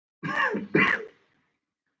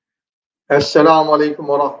Assalamu alaikum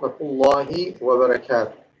wa rahmatullahi wa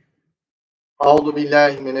barakatuh. أعوذ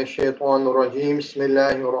بالله من الشيطان الرجيم بسم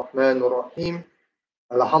الله الرحمن الرحيم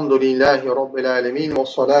الحمد لله رب العالمين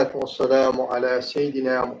والصلاة والسلام على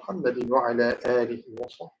سيدنا محمد وعلى آله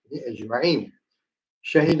وصحبه أجمعين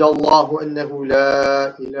شهد الله أنه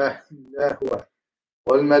لا إله إلا هو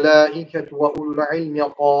والملائكة وأولو العلم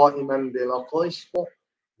قائما بالقسط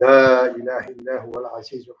لا إله إلا هو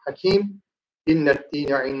العزيز الحكيم إن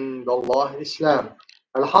الدين عند الله الإسلام.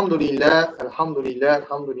 Alhamdulillah, Alhamdulillah,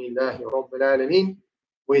 Alhamdulillah, Rabbil Alameen.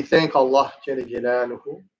 We thank Allah Jalla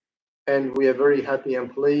Jalaluhu, and we are very happy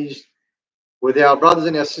and pleased with our brothers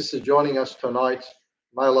and our sisters joining us tonight.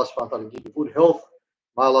 May Allah subhanahu wa ta'ala give you good health.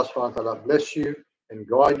 May Allah subhanahu wa ta'ala bless you and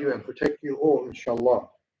guide you and protect you all, inshallah.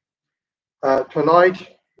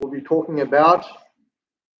 Tonight we'll be talking about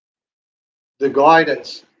the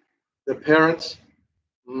guidance the parents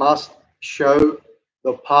must show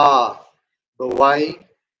the path, the way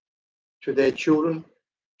to their children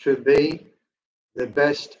to be the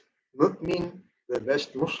best mu'min, the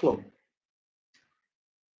best Muslim.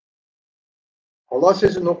 Allah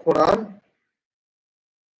says in the Quran,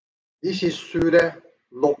 this is Surah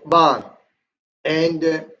Luqman,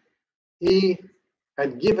 and he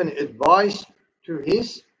had given advice to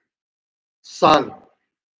his son.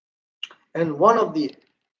 And one of the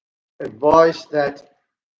advice that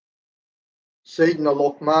Sayyidina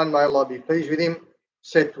Luqman, may Allah be pleased with him,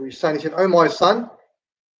 said to his son, he said, "Oh my son,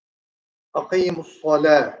 aqimus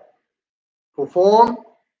salah, perform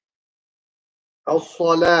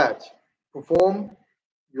al-salat, perform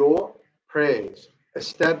your prayers,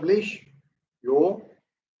 establish your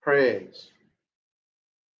prayers,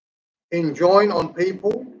 enjoin on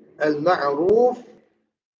people al-ma'ruf,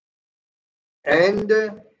 and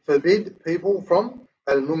forbid people from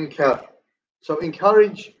al-munkar." So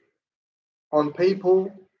encourage on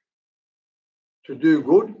people to do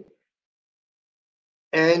good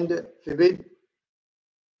and forbid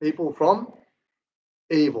people from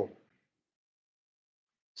evil.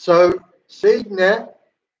 So Sayyidina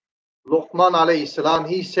Luqman alayhi salam,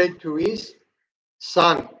 he said to his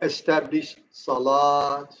son, establish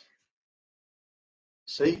salat.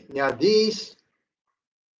 See, now this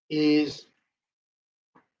is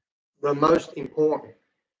the most important.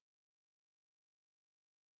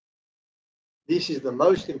 This is the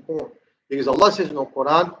most important. Because Allah says in the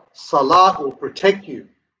Quran, salat will protect you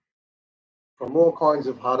from all kinds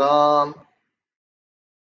of haram.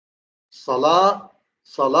 Salat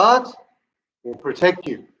will protect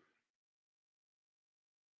you.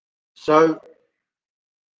 So,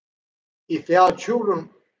 if our children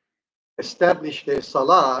establish their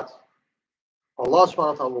salat, Allah subhanahu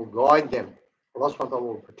wa ta'ala will guide them. Allah subhanahu wa ta'ala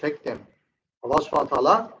will protect them. Allah subhanahu wa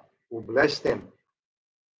ta'ala will bless them.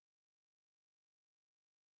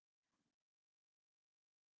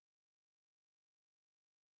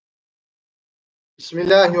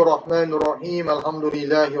 Bismillahir Rahmanir Rahim.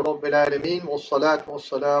 Alhamdulillahi Rabbil Alameen. Wassalatu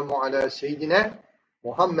wassalamu ala Sayyidina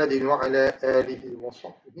Muhammadin wa ala alihi wa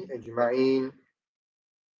sahbihi ajma'een.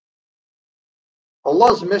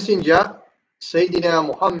 Allah's Messenger, Sayyidina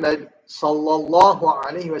Muhammad sallallahu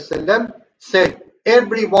alayhi wasallam, said,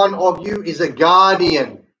 every one of you is a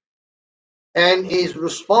guardian and is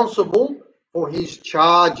responsible for his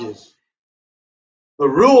charges. The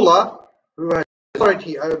ruler who has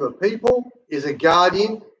authority over people is a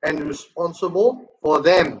guardian and responsible for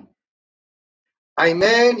them. A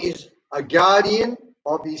man is a guardian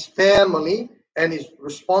of his family and is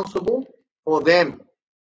responsible for them.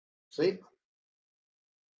 See?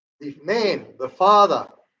 The man, the father,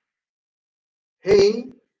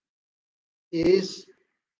 he is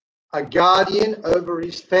a guardian over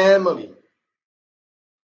his family,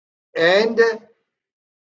 and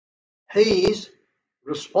he is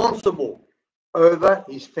responsible over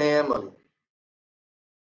his family.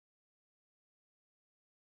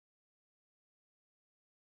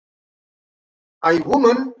 A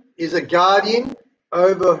woman is a guardian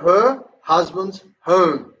over her husband's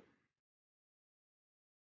home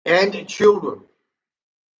and children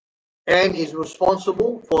and is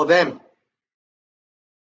responsible for them.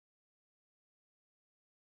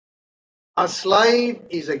 A slave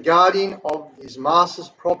is a guardian of his master's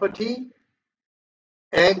property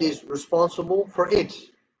and is responsible for it.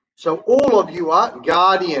 So all of you are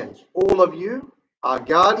guardians. All of you are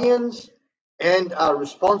guardians and are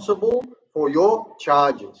responsible for your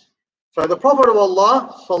charges. So the Prophet of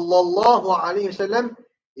Allah sallallahu alaihi wasallam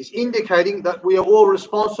is indicating that we are all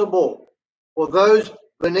responsible for those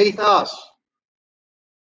beneath us.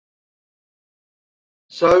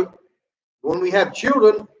 So when we have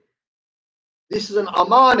children, This is an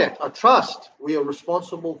amanat, a trust. We are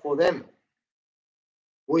responsible for them.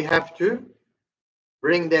 We have to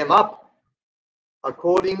bring them up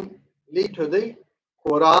accordingly to the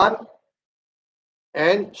Quran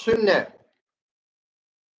and Sunnah.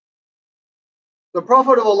 The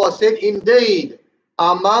Prophet of Allah said, indeed,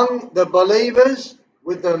 among the believers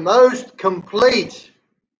with the most complete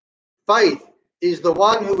faith is the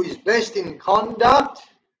one who is best in conduct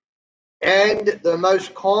and the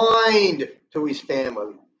most kind to his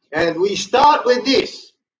family. And we start with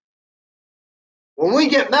this. When we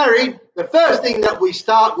get married, the first thing that we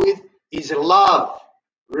start with is love,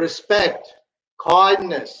 respect,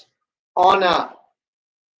 kindness, honor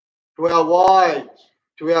to our wives,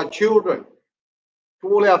 to our children, to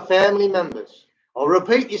all our family members. I'll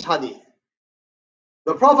repeat this hadith.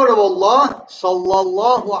 The Prophet of Allah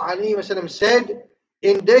sallallahu alaihi wasallam said,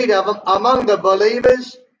 indeed, among the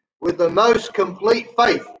believers with the most complete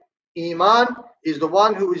faith, Iman is the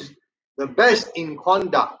one who is the best in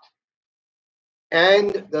conduct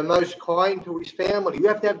and the most kind to his family. We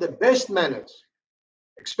have to have the best manners,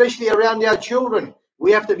 especially around our children.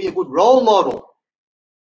 We have to be a good role model,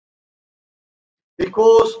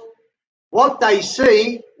 because what they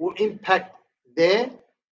see will impact their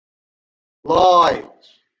lives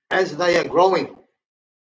as they are growing.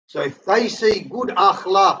 So if they see good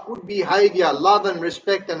akhlaq, good behavior, love and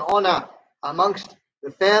respect and honor amongst the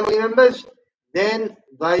family members, then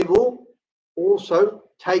they will also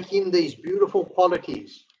take in these beautiful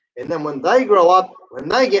qualities. And then when they grow up, when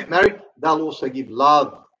they get married, they'll also give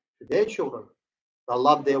love to their children. They'll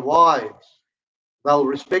love their wives. They'll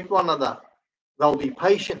respect one another. They'll be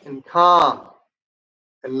patient and calm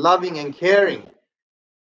and loving and caring.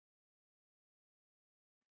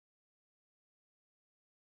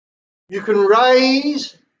 You can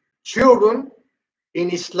raise children in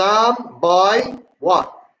Islam by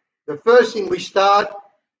what? The first thing we start,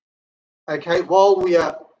 while we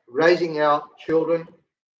are raising our children,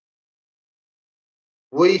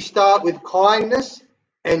 we start with kindness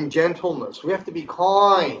and gentleness. We have to be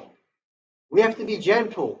kind. We have to be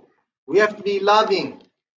gentle. We have to be loving.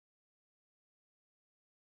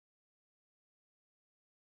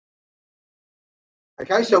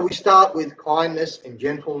 Okay, so we start with kindness and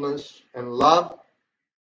gentleness and love.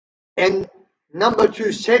 And number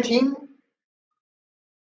two, setting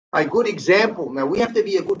a good example. Now, we have to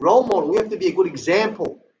be a good role model. We have to be a good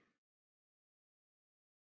example.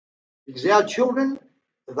 Because our children,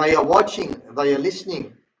 they are watching, they are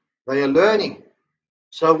listening, they are learning.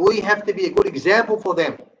 So we have to be a good example for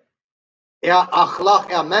them. Our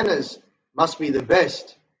akhlaq, our manners must be the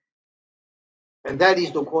best. And that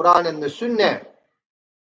is the Quran and the Sunnah.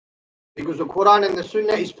 Because the Quran and the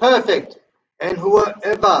Sunnah is perfect. And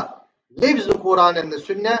whoever lives the Quran and the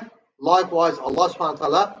Sunnah, likewise Allah subhanahu wa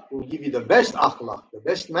ta'ala will give you the best akhlaq, the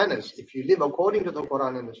best manners, if you live according to the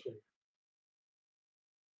Quran and the Sunnah.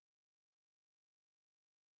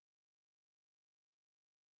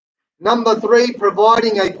 Number three,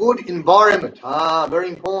 providing a good environment. Very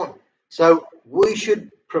important. So we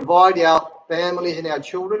should provide our families and our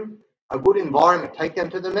children a good environment. Take them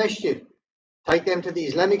to the masjid. Take them to the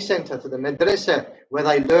Islamic center, to the madrasa, where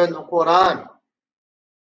they learn the Quran.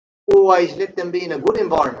 Always let them be in a good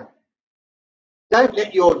environment. Don't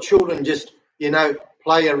let your children just,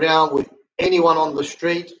 play around with anyone on the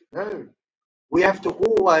street. No. We have to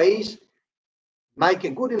always make a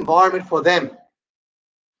good environment for them,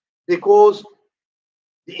 because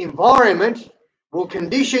the environment will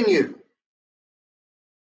condition you.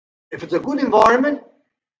 If it's a good environment,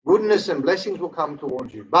 goodness and blessings will come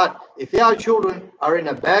towards you. But if our children are in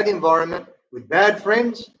a bad environment with bad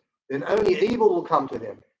friends, then only evil will come to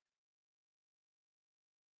them.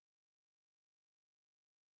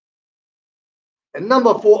 And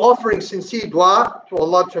number four, offering sincere dua to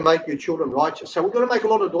Allah to make your children righteous. So we're going to make a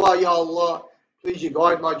lot of dua. Ya Allah, please you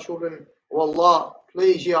guide my children. Oh Allah,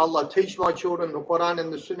 please Ya Allah, teach my children the Quran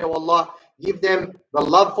and the Sunnah. Oh Allah, give them the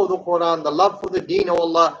love for the Quran, the love for the Deen. Oh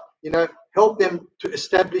Allah, help them to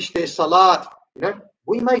establish their salat.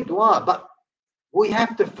 We make dua, but we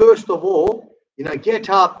have to first of all, get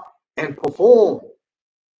up and perform.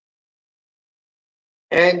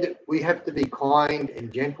 And we have to be kind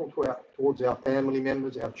and gentle towards our family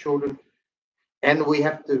members, our children. And we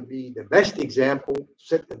have to be the best example,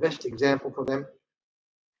 set the best example for them,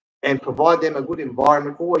 and provide them a good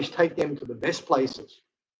environment. Always take them to the best places.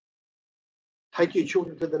 Take your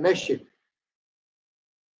children to the masjid.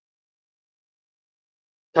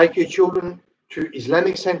 Take your children to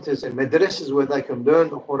Islamic centers and madrasas where they can learn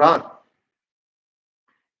the Quran.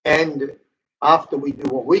 And after we do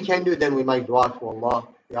what we can do, then we make dua to Allah.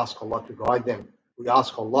 We ask Allah to guide them. We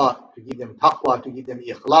ask Allah to give them taqwa, to give them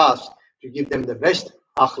ikhlas, to give them the best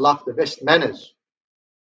akhlaq, the best manners.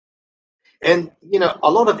 And,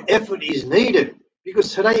 a lot of effort is needed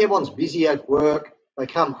because today everyone's busy at work. They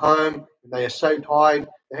come home and they are so tired.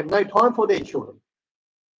 They have no time for their children.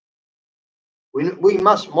 We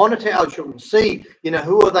must monitor our children, see,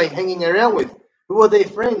 who are they hanging around with? Who are their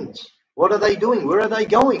friends? What are they doing? Where are they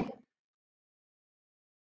going?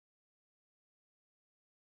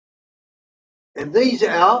 And these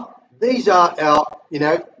are our,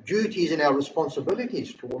 duties and our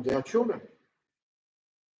responsibilities towards our children.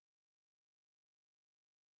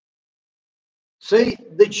 See,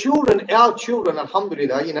 our children,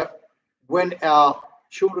 alhamdulillah, when our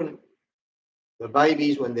children, the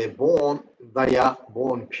babies, when they're born, they are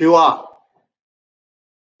born pure.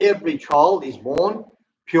 Every child is born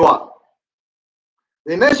pure.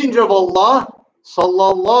 The Messenger of Allah,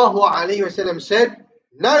 sallallahu alayhi wasallam, said,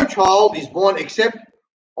 no child is born except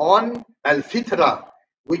on al-fitra,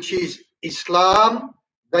 which is Islam.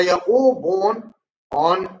 They are all born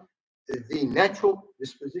on the natural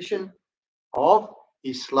disposition of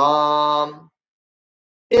Islam.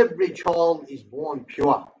 Every child is born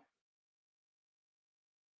pure.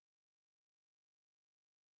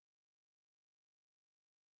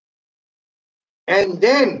 And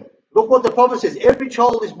then, look what the Prophet says, every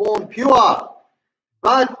child is born pure.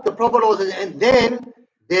 But the Prophet also says, and then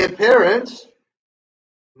their parents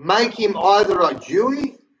make him either a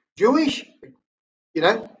Jewish,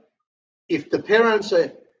 if the parents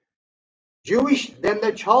are Jewish, then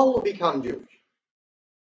the child will become Jewish.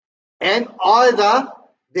 And either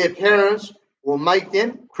their parents will make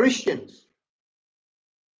them Christians,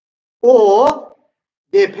 or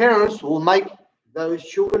their parents will make those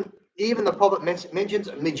children, even the Prophet mentions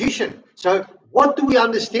a magician. So what do we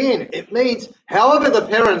understand? It means however the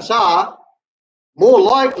parents are, more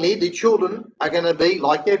likely the children are going to be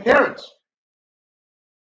like their parents.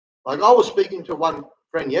 Like I was speaking to one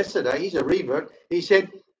friend yesterday, he's a revert, he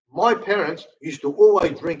said, my parents used to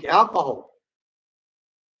always drink alcohol.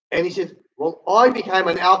 And he said, well, I became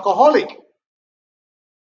an alcoholic.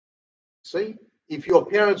 See, if your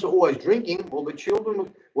parents are always drinking, well, the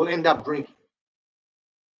children will end up drinking.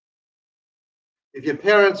 If your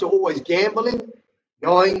parents are always gambling,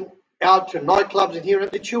 going out to nightclubs and here,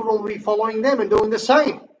 the children will be following them and doing the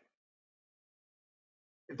same.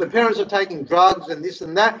 If the parents are taking drugs and this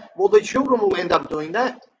and that, well, the children will end up doing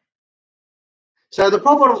that. So the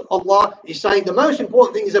Prophet of Allah is saying the most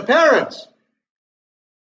important thing is the parents.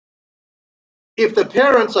 If the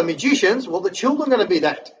parents are magicians, well, the children are going to be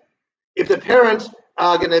that. If the parents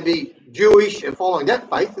are going to be Jewish and following that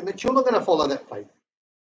faith, then the children are going to follow that faith.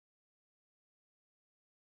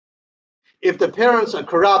 If the parents are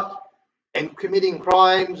corrupt and committing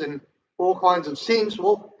crimes and all kinds of sins,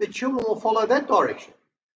 well, the children will follow that direction.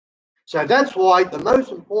 So that's why the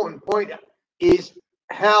most important point is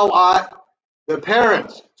how are the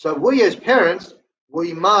parents. So we as parents,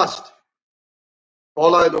 we must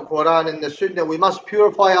follow the Quran and the Sunnah. We must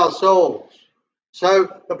purify ourselves.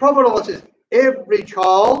 So the Prophet Allah says, every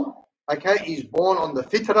child, is born on the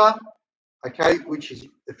fitrah, which is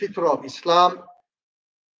the fitrah of Islam,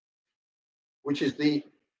 which is the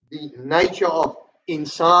nature of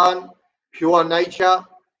insan, pure nature.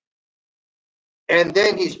 And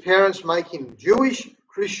then his parents make him Jewish,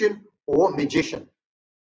 Christian, or magician.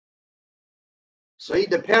 See,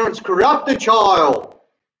 the parents corrupt the child.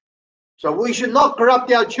 So we should not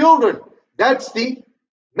corrupt our children. That's the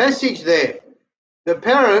message there. The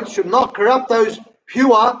parents should not corrupt those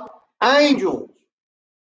pure angels.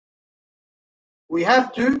 We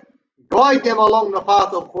have to guide them along the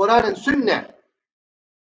path of Quran and Sunnah.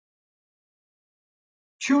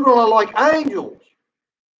 Children are like angels.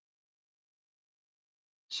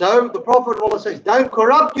 So the Prophet Allah says, don't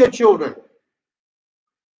corrupt your children.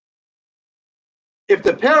 If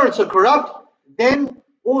the parents are corrupt, then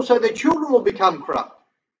also the children will become corrupt.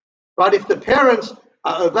 But if the parents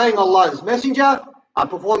are obeying Allah's messenger, are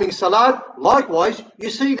performing salat, likewise, you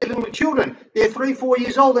see the little children, they're 3-4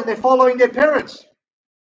 years old and they're following their parents.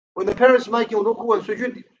 When the parents are making ruku and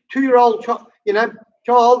sujood, 2-year-old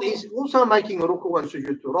child is also making ruku and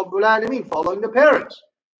sujood to Rabbul Alameen, following the parents.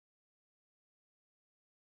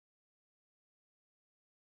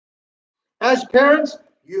 As parents,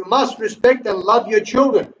 you must respect and love your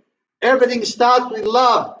children. Everything starts with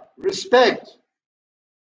love, respect.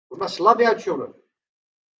 We must love our children.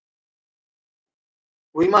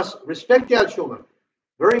 We must respect our children.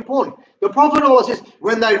 Very important. The Prophet Allah says,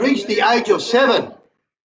 when they reach the age of 7,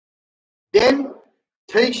 then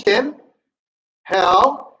teach them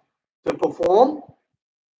how to perform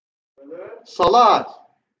salat.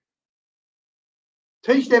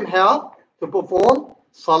 Teach them how to perform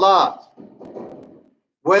salat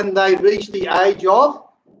when they reach the age of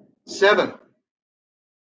 7.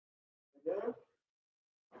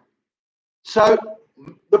 So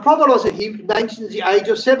the Prophet also, he mentions the age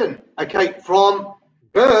of 7. Okay, from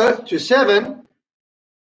birth to 7,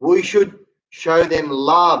 we should show them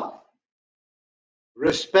love,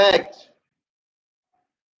 respect,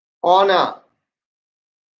 honor.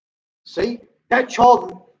 See, that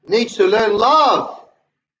child needs to learn love.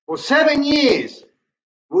 For 7 years,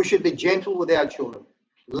 we should be gentle with our children,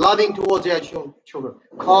 loving towards our children,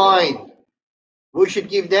 kind. We should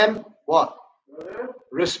give them what?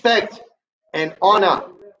 Respect and honor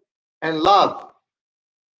and love.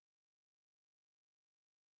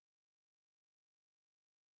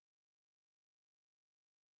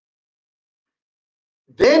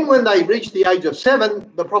 Then when they reach the age of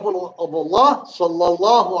 7, the Prophet of Allah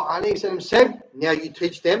sallallahu alaihi wasallam said, now you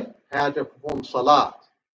teach them how to perform salat.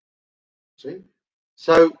 See?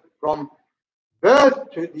 So from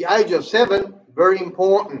birth to the age of 7, very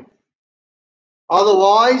important.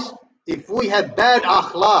 Otherwise, if we have bad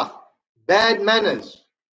akhlaq, bad manners,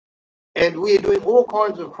 and we are doing all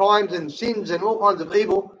kinds of crimes and sins and all kinds of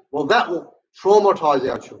evil, well, that will traumatize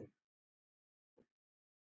our children.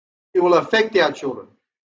 It will affect our children.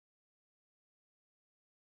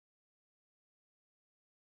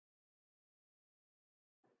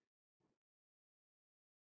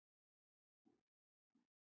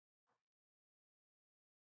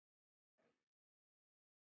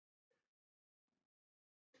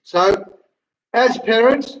 So, as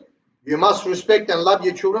parents, you must respect and love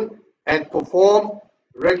your children and perform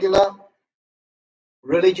regular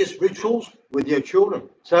religious rituals with your children.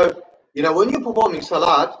 So, when you're performing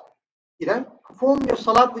salat, perform your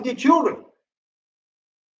salat with your children.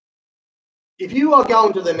 If you are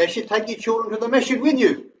going to the masjid, take your children to the masjid with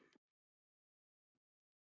you.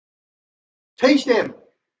 Teach them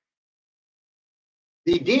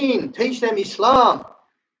the deen, teach them Islam.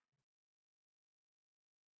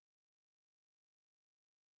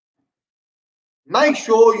 Make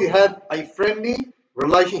sure you have a friendly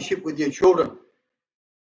relationship with your children.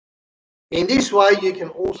 In this way, you can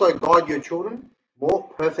also guide your children more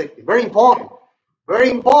perfectly. Very important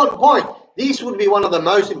point. This would be one of the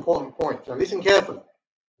most important points. Now listen carefully.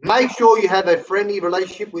 Make sure you have a friendly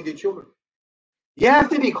relationship with your children. You have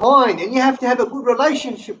to be kind and you have to have a good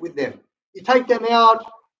relationship with them. You take them out,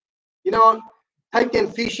 take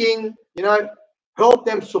them fishing, help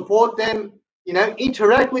them, support them,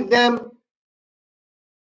 interact with them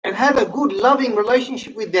and have a good, loving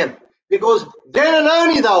relationship with them, because then and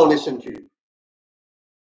only they'll listen to you.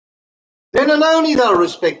 Then and only they'll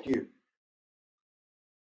respect you.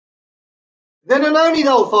 Then and only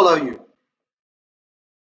they'll follow you.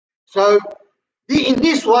 So in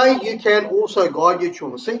this way, you can also guide your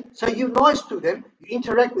children. See? So you're nice to them, you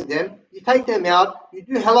interact with them, you take them out, you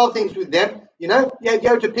do halal things with them, you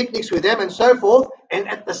go to picnics with them and so forth, and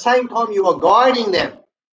at the same time you are guiding them.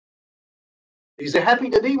 Because they're happy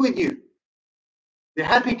to be with you. They're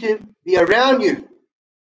happy to be around you.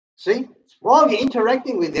 See? While you're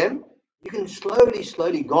interacting with them, you can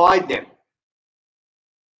slowly guide them.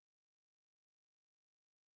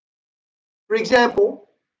 For example,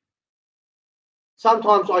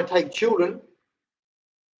 sometimes I take children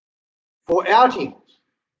for outings.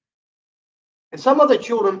 And some of the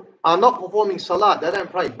children are not performing salat, they don't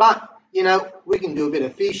pray. But, we can do a bit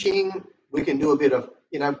of fishing, we can do a bit of,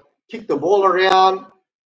 kick the ball around,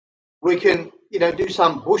 we can, do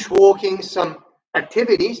some bushwalking, some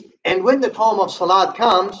activities. And when the time of salat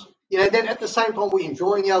comes, then at the same time we're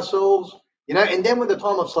enjoying ourselves, and then when the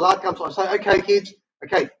time of salat comes, I say, okay, kids,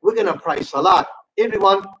 we're going to pray salat.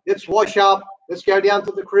 Everyone, let's wash up, let's go down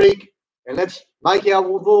to the creek, and let's make our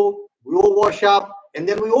wudu. We all wash up, and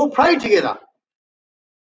then we all pray together.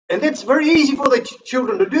 And it's very easy for the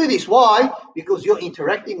children to do this. Why? Because you're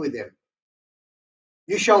interacting with them.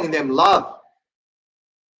 You're showing them love.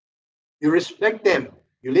 You respect them.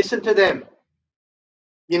 You listen to them.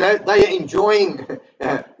 They are enjoying,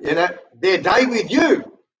 their day with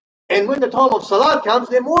you. And when the time of salat comes,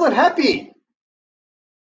 they're more than happy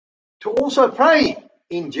to also pray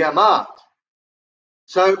in Jamaat.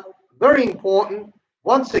 So, very important.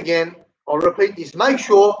 Once again, I'll repeat this. Make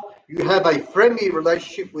sure you have a friendly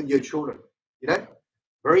relationship with your children.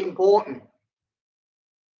 Very important.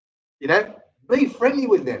 Be friendly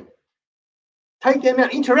with them. Take them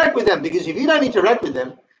out, interact with them, because if you don't interact with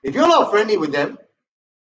them, if you're not friendly with them,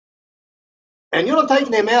 and you're not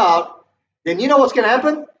taking them out, then you know what's going to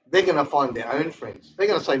happen? They're going to find their own friends. They're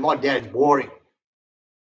going to say, my dad's boring.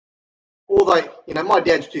 Or my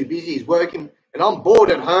dad's too busy, he's working, and I'm bored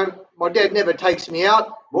at home. my dad never takes me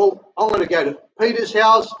out. Well, I want to go to Peter's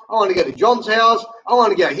house. I want to go to John's house. I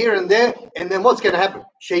want to go here and there. And then what's going to happen?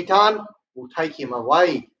 Shaitan will take him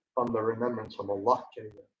away from the remembrance of Allah.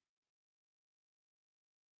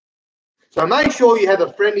 So make sure you have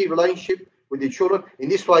a friendly relationship with your children. In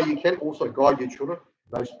this way, you can also guide your children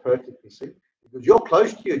most perfectly, see? Because you're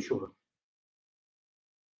close to your children.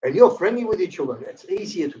 And you're friendly with your children. It's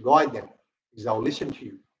easier to guide them because they'll listen to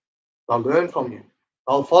you. They'll learn from you.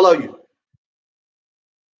 They'll follow you.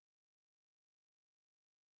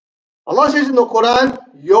 Allah says in the Quran,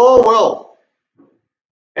 your wealth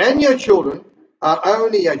and your children are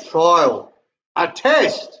only a trial, a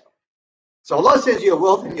test. So Allah says your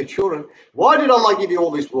wealth and your children. Why did Allah give you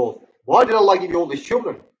all this wealth? Why did Allah give you all these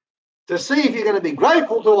children? To see if you're going to be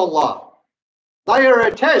grateful to Allah. They are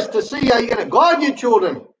a test to see how you're going to guide your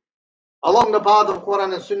children along the path of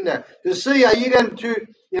Quran and Sunnah. To see how you're going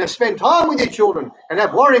to spend time with your children and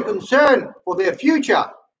have worry and concern for their future.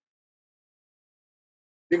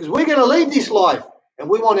 Because we're going to leave this life and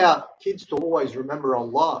we want our kids to always remember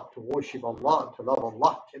Allah, to worship Allah, to love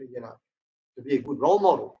Allah, to be a good role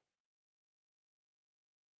model.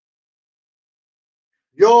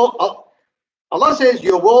 Allah says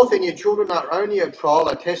your wealth and your children are only a trial,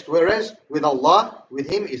 a test, whereas with Allah, with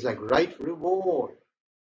Him is a great reward.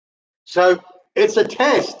 So it's a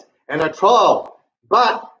test and a trial,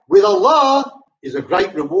 but with Allah is a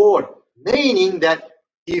great reward, meaning that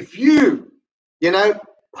if you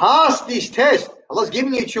pass this test, Allah's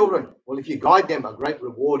giving you children. Well, if you guide them, a great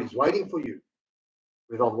reward is waiting for you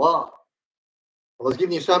with Allah. Allah's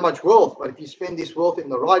giving you so much wealth, but if you spend this wealth in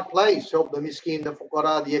the right place, help the miskin, the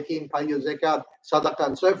fuqara, the yatim, pay your zakat, sadaqah,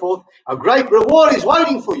 and so forth, a great reward is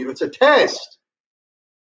waiting for you. It's a test.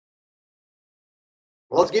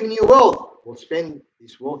 Allah's giving you wealth. Well, spend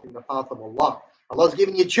this wealth in the path of Allah. Allah's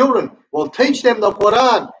giving you children. Well, teach them the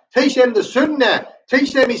Quran, teach them the Sunnah,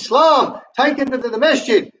 teach them Islam, take them to the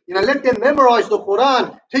masjid. Let them memorize the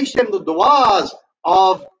Quran, teach them the du'as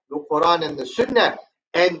of the Quran and the Sunnah,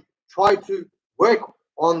 and try to work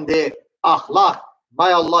on their akhlaq.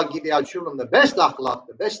 May Allah give our children the best akhlaq,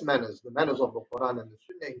 the best manners, the manners of the Quran and the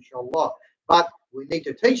Sunnah, inshallah. But we need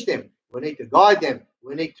to teach them, we need to guide them,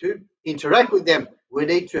 we need to interact with them, we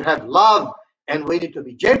need to have love, and we need to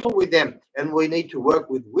be gentle with them, and we need to work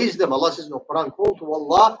with wisdom. Allah says in the Quran, call to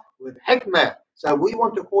Allah with hikmah. So we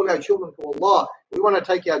want to call our children to Allah, we want to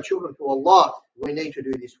take our children to Allah. We need to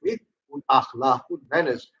do this with good akhlaq, good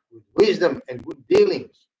manners, with wisdom and good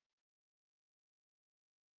dealings.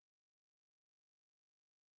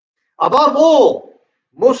 Above all,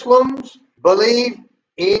 Muslims believe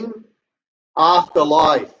in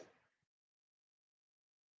afterlife.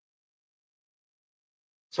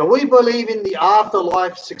 So we believe in the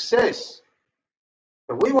afterlife success.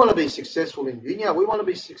 But we want to be successful in dunya, we want to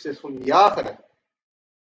be successful in the akhirah.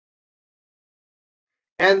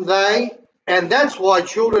 And that's why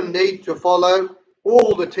children need to follow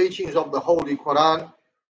all the teachings of the Holy Quran.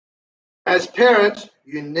 As parents,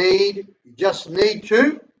 you just need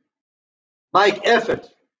to make effort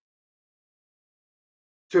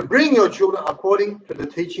to bring your children according to the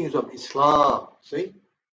teachings of Islam. See?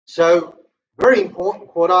 So, very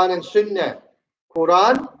important, Quran and Sunnah.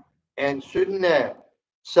 Quran and Sunnah.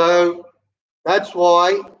 So, that's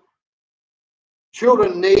why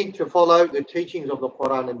children need to follow the teachings of the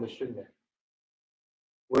Quran and the Sunnah.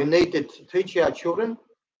 We need to teach our children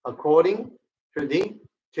according to the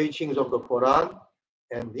teachings of the Quran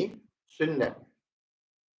and the Sunnah.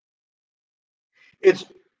 It's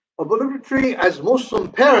obligatory as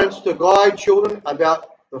Muslim parents to guide children about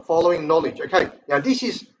the following knowledge. Okay, now this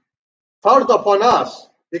is fard upon us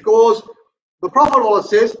because the Prophet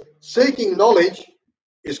says seeking knowledge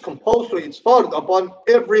is compulsory. It's fard upon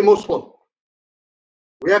every Muslim.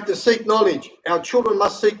 We have to seek knowledge. Our children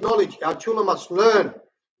must seek knowledge. Our children must learn.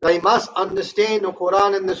 They must understand the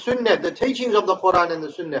Quran and the Sunnah, the teachings of the Quran and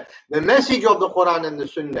the Sunnah, the message of the Quran and the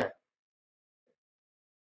Sunnah.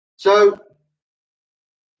 So,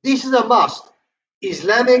 this is a must.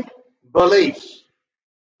 Islamic beliefs.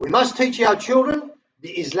 We must teach our children the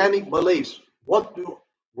Islamic beliefs. What do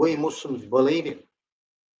we Muslims believe in?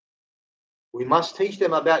 We must teach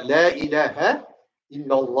them about La ilaha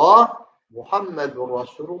illallah Muhammadur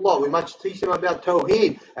Rasulullah. We must teach them about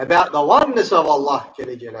Tawheed, about the oneness of Allah.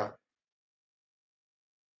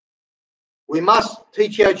 We must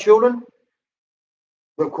teach our children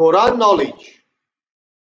the Quran knowledge.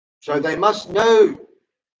 So they must know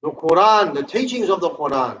the Quran, the teachings of the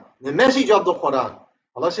Quran, the message of the Quran.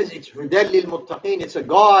 Allah says it's hudal lil muttaqin, it's a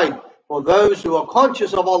guide for those who are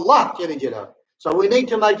conscious of Allah. So we need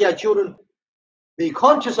to make our children be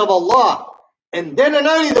conscious of Allah. And then and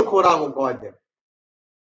only the Quran will guide them.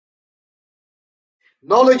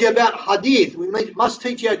 Knowledge about hadith. We must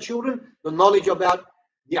teach our children the knowledge about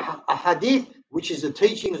the hadith, which is the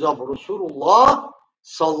teachings of Rasulullah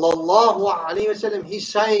sallallahu alaihi wasallam, his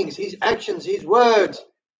sayings, his actions, his words.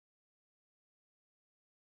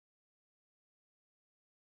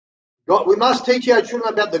 We must teach our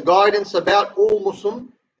children about the guidance about all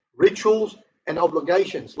Muslim rituals and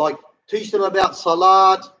obligations. Like teach them about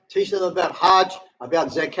salat, teach them about hajj, about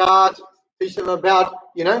zakat, teach them about,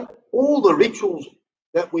 all the rituals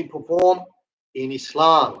that we perform in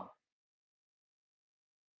Islam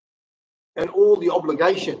and all the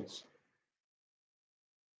obligations.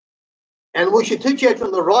 And we should teach our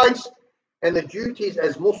children the rights and the duties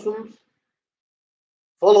as Muslims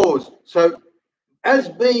followers. So as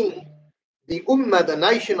being the ummah, the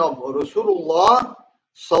nation of Rasulullah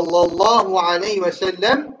sallallahu alayhi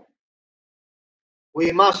wasallam,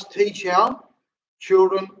 we must teach our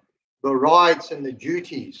children the rights and the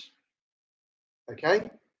duties. Okay?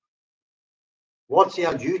 What's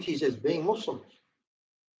our duties as being Muslims?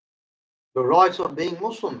 The rights of being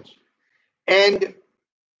Muslims. And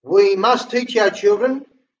we must teach our children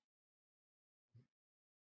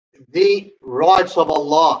the rights of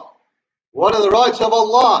Allah. What are the rights of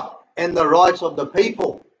Allah and the rights of the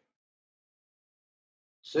people?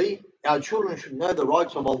 See, our children should know the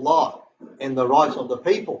rights of Allah and the rights of the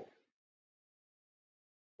people.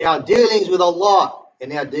 Our dealings with Allah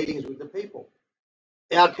and our dealings with the people.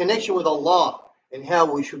 Our connection with Allah and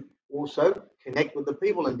how we should also connect with the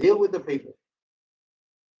people and deal with the people.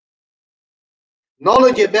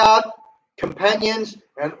 Knowledge about companions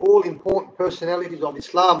and all important personalities of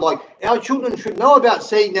Islam. Like our children should know about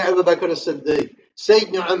Sayyidina Abu Bakr as-Siddiq,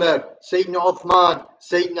 Sayyidina Umar, Sayyidina Uthman,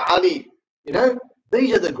 Sayyidina Ali.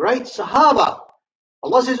 These are the great Sahaba.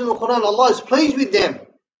 Allah says in the Quran, Allah is pleased with them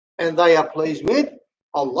and they are pleased with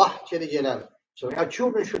Allah. So our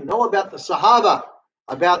children should know about the Sahaba,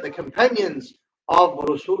 about the companions of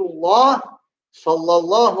Rasulullah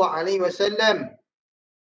sallallahu alaihi wasallam.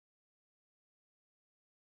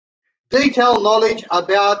 Detailed knowledge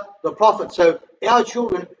about the Prophet. So our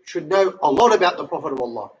children should know a lot about the Prophet of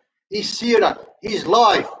Allah. His seerah, his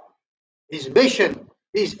life, his mission,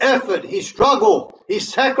 his effort, his struggle, his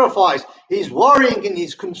sacrifice, his worrying and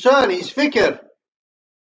his concern, his fikr,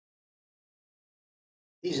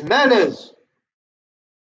 his manners,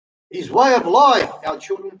 his way of life. Our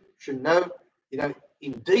children should know,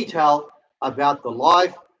 in detail about the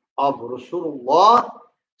life of Rasulullah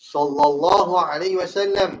sallallahu alaihi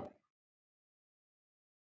wasallam.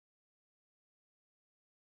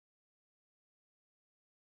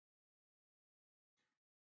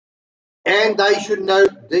 And they should know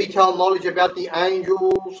detailed knowledge about the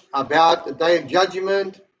angels, about the Day of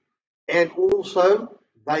Judgment, and also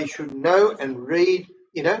they should know and read,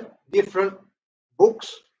 different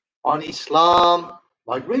books on Islam.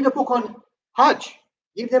 Like read a book on Hajj.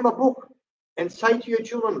 Give them a book and say to your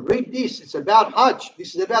children, read this. It's about Hajj.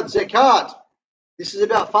 This is about Zakat. This is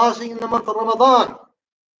about fasting in the month of Ramadan.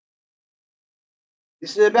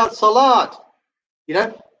 This is about Salat.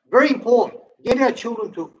 Very important. Get our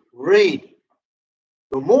children to read.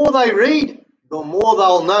 The more they read, the more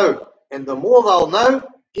they'll know. And the more they'll know,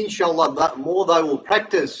 inshallah, the more they will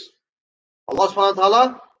practice. Allah subhanahu wa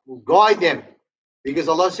ta'ala will guide them. Because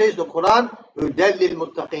Allah says, the Quran, هُدًى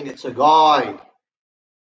لِلْمُتَّقِينَ, it's a guide.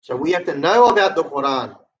 So we have to know about the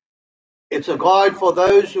Quran. It's a guide for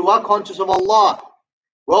those who are conscious of Allah.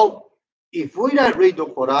 Well, if we don't read the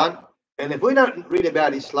Quran, and if we don't read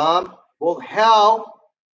about Islam, well, how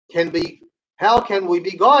can we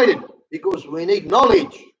be guided? Because we need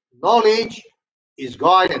knowledge. Knowledge is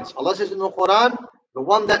guidance. Allah says in the Quran, the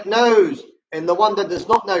one that knows and the one that does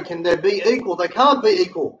not know, can they be equal? They can't be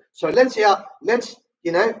equal. So let's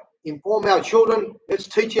inform our children, let's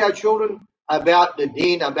teach our children about the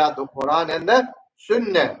deen, about the Quran and the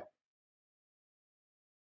Sunnah.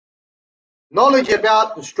 Knowledge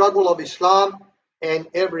about the struggle of Islam and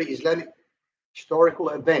every Islamic historical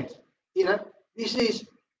event. This is,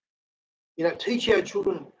 teach our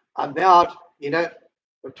children about, the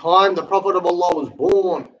time the Prophet of Allah was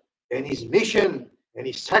born and his mission and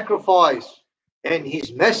his sacrifice and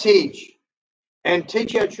his message. And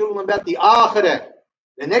teach our children about the Akhirah,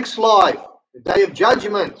 the next life, the Day of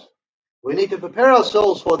Judgment. We need to prepare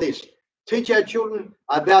ourselves for this. Teach our children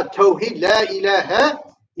about Tawheed, La ilaha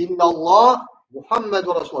illallah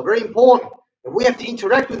Muhammadur Rasulullah. Very important. And we have to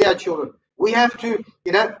interact with our children. We have to,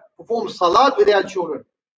 perform salat with our children.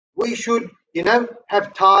 We should,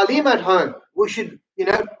 have ta'lim at home. We should,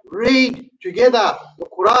 read together the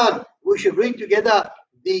Quran. We should read together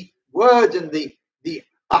the words and the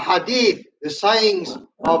a hadith, the sayings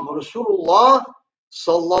of Rasulullah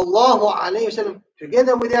sallallahu alayhi wasallam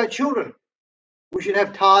together with our children. We should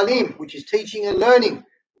have ta'lim, which is teaching and learning,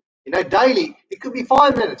 daily. It could be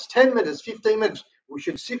 5 minutes, 10 minutes, 15 minutes. We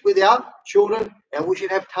should sit with our children and we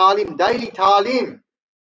should have ta'lim, daily ta'lim.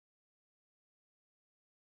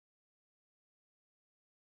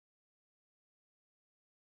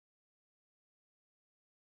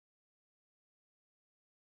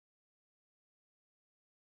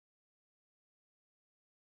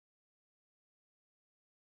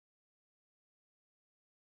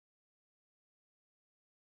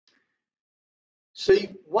 See,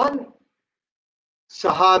 one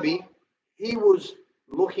Sahabi, he was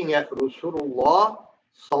looking at Rasulullah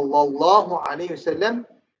sallallahu alayhi wasallam,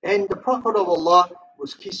 and the Prophet of Allah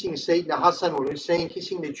was kissing Sayyidina Hassan or Hussein,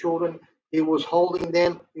 kissing the children. He was holding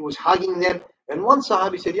them, he was hugging them. And one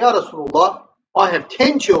Sahabi said, Ya Rasulullah, I have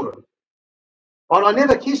 10 children, but I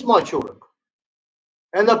never kiss my children.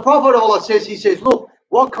 And the Prophet of Allah says, he says, look,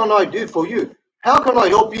 what can I do for you? How can I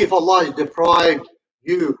help you if Allah has deprived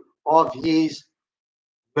you of His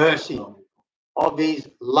mercy, of His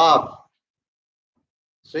love?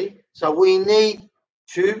 See, so we need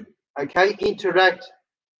to, interact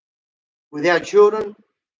with our children,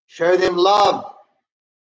 show them love,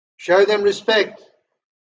 show them respect,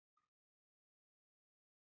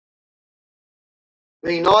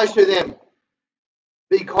 be nice to them,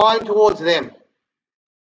 be kind towards them,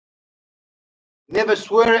 never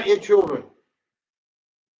swear at your children.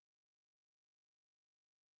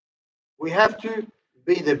 We have to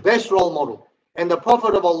be the best role model. And the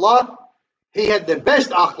Prophet of Allah, he had the best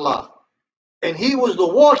akhlaq, and he was the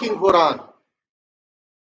walking Quran.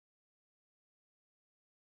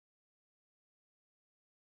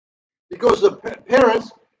 Because the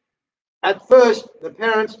parents, at first,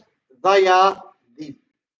 they are the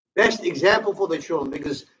best example for the children,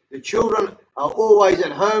 because the children are always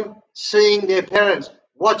at home seeing their parents,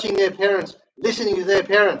 watching their parents, listening to their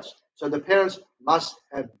parents. So the parents must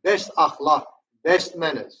have best akhlaq, best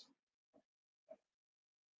manners.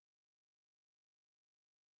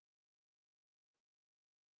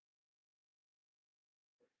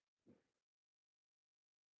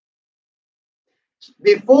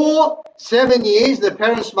 Before 7 years, the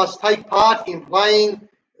parents must take part in playing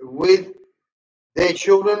with their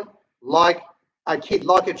children like a kid,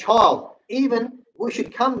 like a child. Even we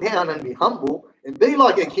should come down and be humble and be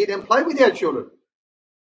like a kid and play with our children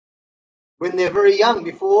when they're very young,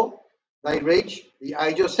 before they reach the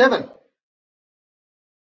age of 7.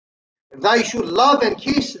 They should love and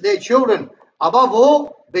kiss their children. Above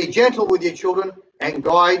all, be gentle with your children and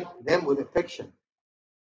guide them with affection.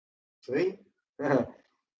 See?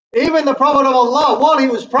 Even the Prophet of Allah, while he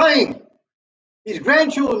was praying, his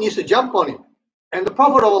grandchildren used to jump on him. And the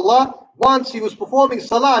Prophet of Allah, once he was performing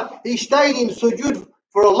salat, he stayed in sujood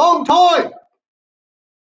for a long time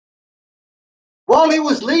while he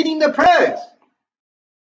was leading the prayers.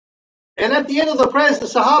 And at the end of the prayers, the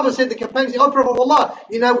Sahaba said, the companions, "Oh, Prophet of Allah,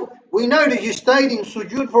 we know that you stayed in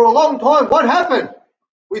sujood for a long time. What happened?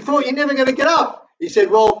 We thought you're never going to get up." He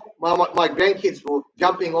said, "Well, my grandkids were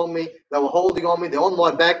jumping on me. They were holding on me. They're on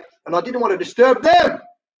my back. And I didn't want to disturb them.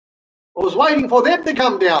 I was waiting for them to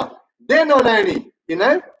come down. Then not only,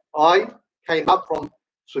 I came up from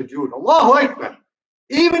sujood." Allahu Akbar.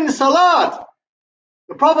 Even in salat,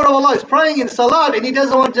 the Prophet of Allah is praying in salat and he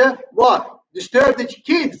doesn't want to, disturb the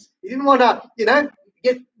kids. He didn't want to,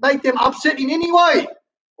 make them upset in any way.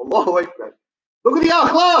 Allahu Akbar. Look at the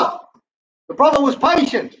akhlaq. The Prophet was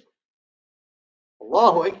patient.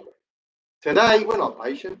 Allahu Akbar. Today, we're not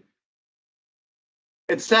patient.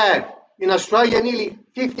 It's sad. In Australia, nearly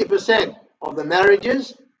 50% of the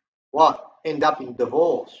marriages, end up in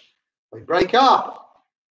divorce. They break up.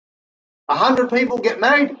 100 people get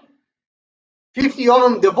married, 50 of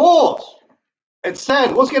them divorce. It's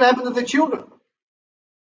sad. What's going to happen to the children?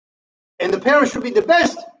 And the parents should be the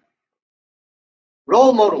best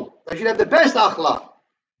role model. They should have the best akhlaq.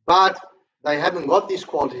 But they haven't got this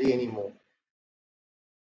quality anymore.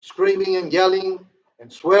 Screaming and yelling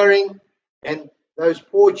and swearing, and those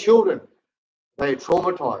poor children, they are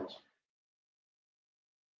traumatized.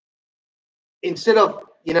 Instead of,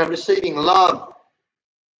 receiving love,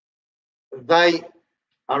 they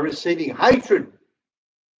are receiving hatred.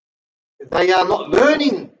 They are not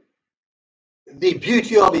learning the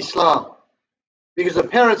beauty of Islam because the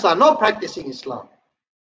parents are not practicing Islam.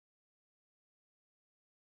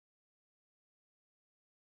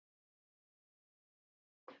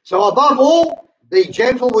 So above all, be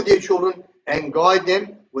gentle with your children and guide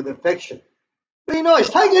them with affection. Be nice.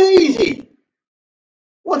 Take it easy.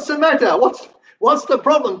 What's the matter? What's the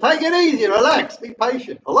problem? Take it easy, relax, be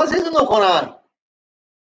patient. Allah says in the Quran,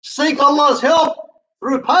 seek Allah's help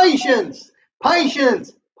through patience.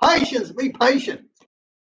 Patience, patience, be patient.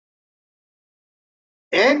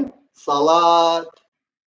 And salat.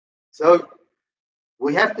 So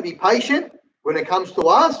we have to be patient when it comes to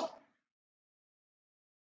us.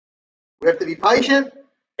 We have to be patient.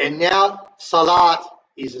 And now salat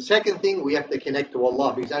is the second thing. We have to connect to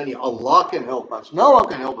Allah, because only Allah can help us. No one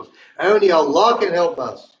can help us. Only Allah can help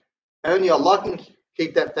us. Only Allah can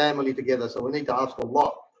keep that family together. So we need to ask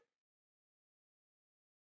Allah.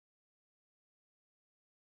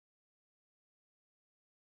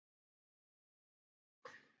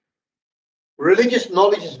 Religious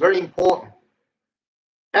knowledge is very important.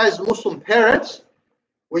 As Muslim parents,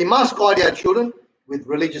 we must guide our children with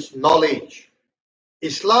religious knowledge.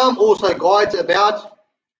 Islam also guides about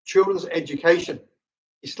children's education.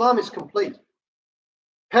 Islam is complete.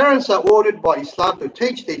 Parents are ordered by Islam to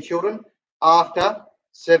teach their children after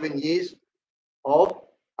 7 years of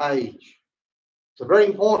age. So very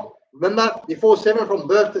important. Remember, before 7, from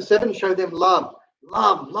birth to 7, show them love.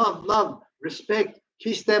 Love, love, love, respect,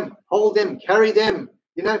 kiss them, hold them, carry them,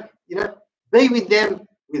 be with them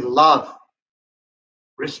with love.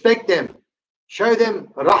 Respect them. Show them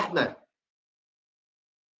rahmah.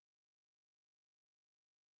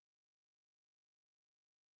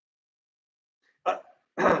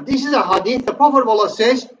 This is a hadith. The Prophet of Allah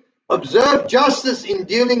says, observe justice in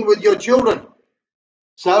dealing with your children.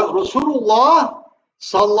 So Rasulullah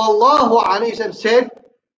sallallahu alayhi wa sallam said,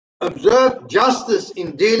 observe justice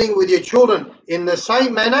in dealing with your children in the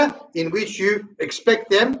same manner in which you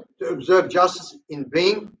expect them to observe justice in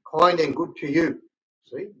being kind and good to you.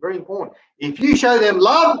 See, very important. If you show them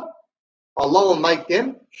love, Allah will make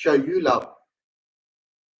them show you love.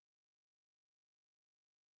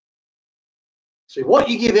 See, what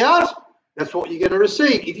you give out, that's what you're going to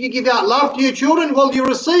receive. If you give out love to your children, well, you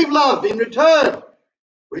receive love in return.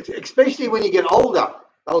 Especially when you get older,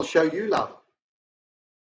 they'll show you love.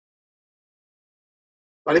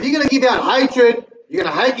 But if you're going to give out hatred, you're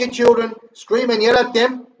going to hate your children, scream and yell at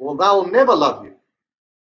them, well, they'll never love you.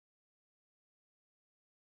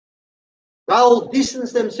 They'll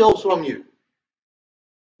distance themselves from you.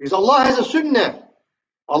 Because Allah has a sunnah.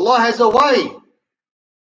 Allah has a way.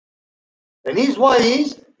 And His way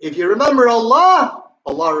is, if you remember Allah,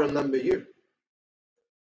 Allah will remember you.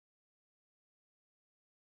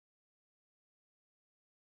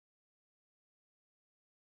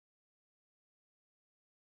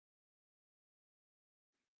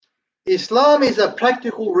 Islam is a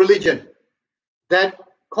practical religion that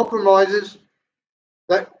comprises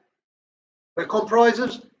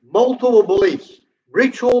multiple beliefs,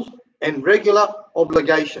 rituals, and regular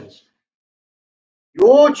obligations.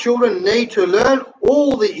 Your children need to learn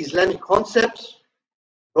all the Islamic concepts,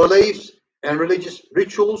 beliefs, and religious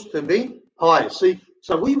rituals to be pious. See,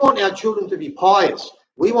 so we want our children to be pious.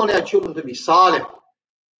 We want our children to be salih.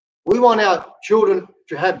 We want our children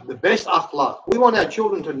to have the best akhlaq. We want our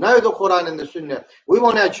children to know the Quran and the Sunnah. We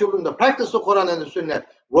want our children to practice the Quran and the Sunnah.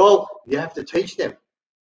 Well, you have to teach them.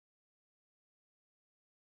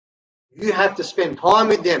 You have to spend time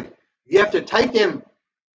with them. You have to take them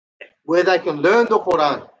where they can learn the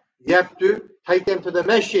Quran. You have to take them to the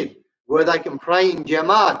masjid where they can pray in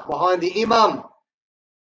Jamaat behind the Imam.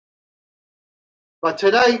 But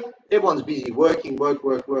today, everyone's busy working, work,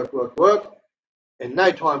 and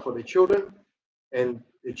no time for the children. And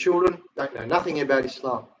the children don't know nothing about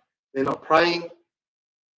Islam. They're not praying.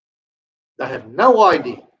 They have no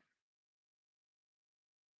idea.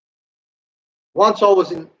 Once I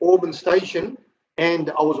was in Auburn Station and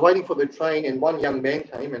I was waiting for the train, and one young man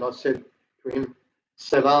came and I said to him,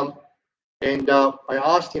 Salam. And I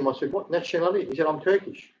asked him, I said, what nationality? He said, I'm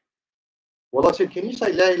Turkish. Well, I said, can you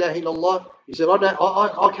say La ilaha illallah? He said,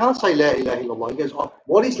 I can't say La ilaha illallah. He goes,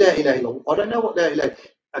 what is La ilaha illallah? I don't know what La ilaha.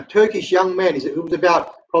 A Turkish young man, he said, who was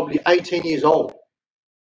about probably 18 years old.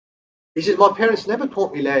 He said, my parents never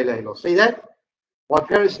taught me La ilaha illallah. See that? My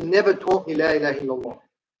parents never taught me La ilaha illallah.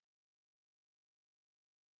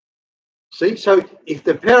 See, so if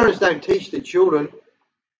the parents don't teach the children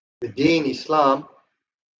the deen, Islam,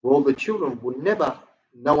 well, the children will never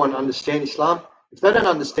know and understand Islam. If they don't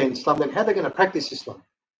understand Islam, then how are they going to practice Islam?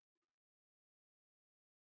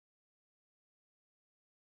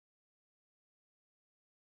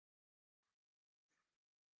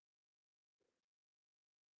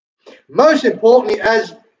 Most importantly,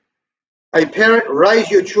 as a parent, raise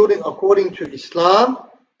your children according to Islam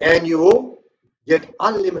and you will get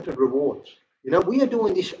unlimited rewards. You know, we are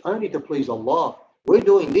doing this only to please Allah. We're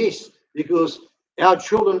doing this because our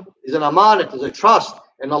children is an amanat, is a trust,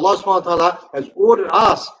 And Allah subhanahu wa ta'ala has ordered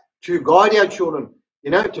us to guide our children,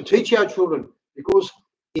 to teach our children. Because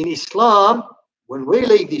in Islam, when we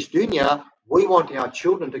leave this dunya, we want our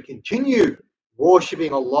children to continue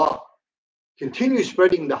worshipping Allah, continue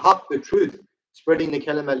spreading the haqq, the truth, spreading the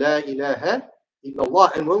kalima la ilaha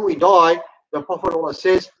illallah. And when we die, the Prophet Allah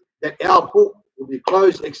says that our book will be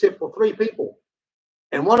closed except for 3 people.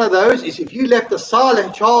 And one of those is if you left a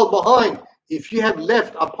salih child behind, if you have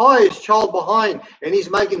left a pious child behind and he's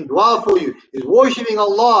making dua for you, he's worshipping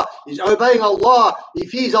Allah, he's obeying Allah, he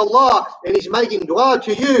fears Allah and he's making dua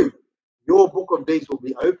to you, your book of deeds will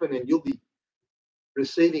be open and you'll be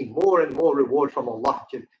receiving more and more reward from Allah.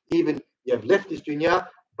 Even you have left this dunya,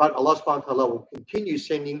 but Allah subhanahu wa ta'ala will continue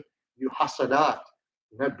sending you hasanat,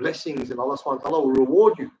 blessings, and Allah subhanahu wa ta'ala will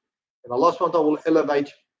reward you. And Allah subhanahu wa ta'ala will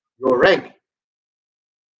elevate your rank.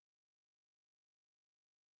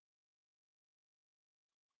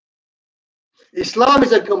 Islam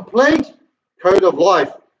is a complete code of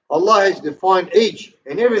life. Allah has defined each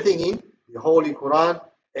and everything in the Holy Quran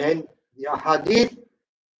and the Ahadith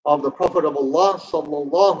of the Prophet of Allah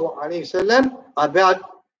sallallahu alaihi wasallam about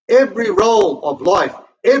every role of life.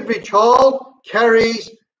 Every child carries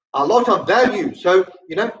a lot of value. So,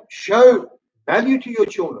 show value to your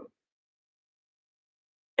children.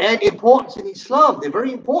 And importance in Islam. They're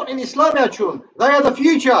very important in Islam, our children. They are the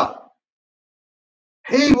future.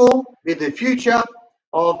 He will be the future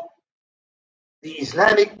of the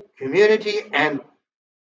Islamic community, and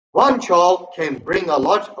one child can bring a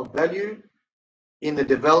lot of value in the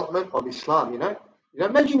development of Islam.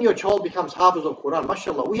 Imagine your child becomes Hafiz of Quran.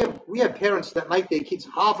 MashaAllah, we have parents that make their kids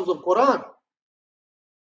Hafiz of Quran.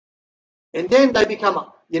 And then they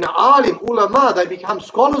become, alim, ulama, they become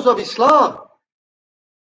scholars of Islam.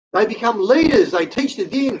 They become leaders, they teach the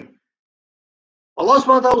deen. Allah subhanahu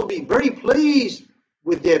wa ta'ala will be very pleased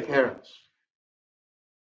with their parents.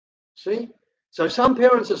 See? So some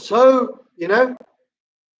parents are so, they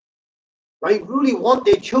really want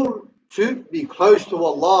their children to be close to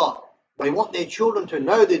Allah. They want their children to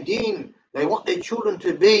know the deen. They want their children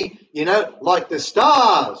to be, like the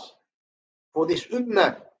stars for this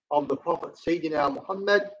ummah of the Prophet Sayyidina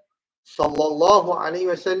Muhammad sallallahu alaihi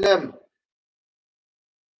wasallam.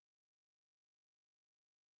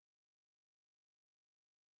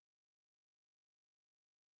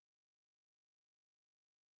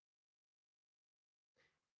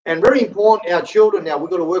 And very important, our children now, we've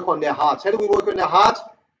got to work on their hearts. How do we work on their hearts?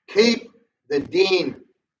 Keep the deen,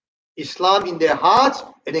 Islam in their hearts,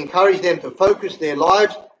 and encourage them to focus their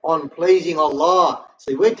lives on pleasing Allah.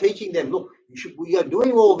 So we're teaching them, look, we are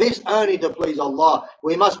doing all this only to please Allah.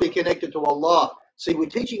 We must be connected to Allah. See, we're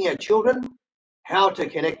teaching our children how to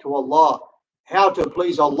connect to Allah, how to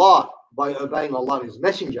please Allah by obeying Allah and His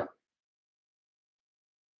Messenger.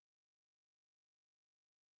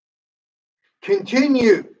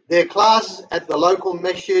 Continue their classes at the local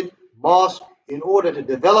masjid, mosque, in order to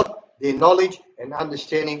develop their knowledge and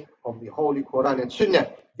understanding of the Holy Quran and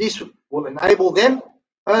Sunnah. This will enable them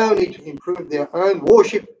only to improve their own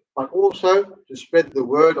worship, but also to spread the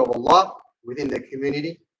word of Allah within their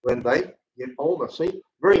community when they get older. See,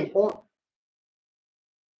 very important.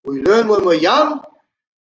 We learn when we're young,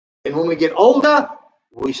 and when we get older,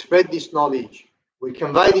 we spread this knowledge. We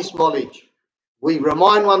convey this knowledge. We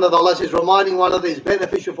remind one another. Allah says reminding one another is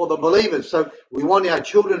beneficial for the believers. So we want our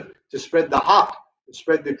children to spread the haqq, to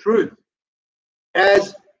spread the truth.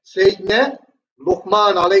 As Sayyidina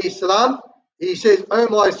Luqman alayhi salam, he says, "O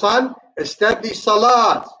my son, establish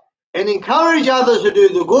salat and encourage others to do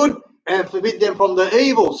the good and forbid them from the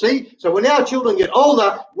evil." See, so when our children get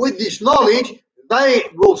older, with this knowledge, they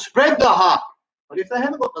will spread the haqq. But if they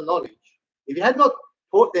haven't got the knowledge, if you had not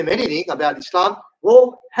taught them anything about Islam,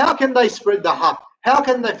 well, how can they spread the haqq? How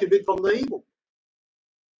can they forbid from the evil?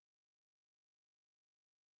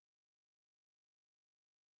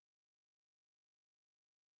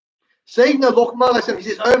 Sayyidina Luqman, he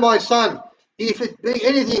says, "O my son, if it be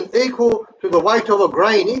anything equal to the weight of a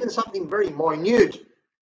grain, even something very minute,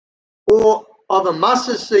 or of a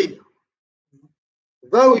mustard seed,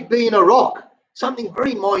 though it be in a rock, something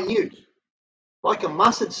very minute, like a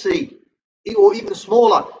mustard seed, or even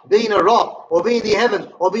smaller, be in a rock, or be in the heavens,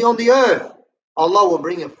 or be on the earth, Allah will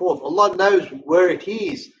bring it forth." Allah knows where it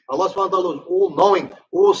is. Allah subhanahu wa ta'ala is all knowing,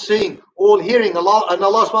 all seeing, all hearing. And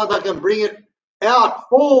Allah subhanahu wa ta'ala can bring it out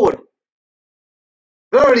forward.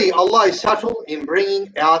 Verily, Allah is subtle in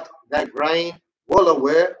bringing out that grain, well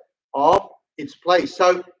aware of its place.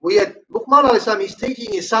 So Luqman alayhi salam is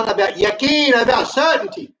teaching his son about yaqeen, about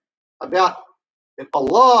certainty, about that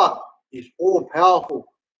Allah is all powerful,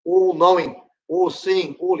 all knowing, all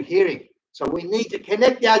seeing, all hearing. So we need to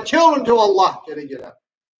connect our children to Allah.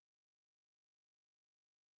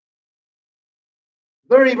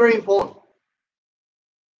 Very, very important.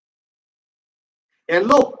 And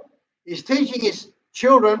look, he's teaching his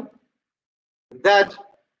children that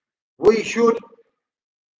we should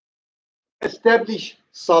establish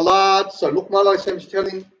salat. So Luqman is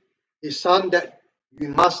telling his son that you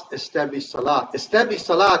must establish salat. Establish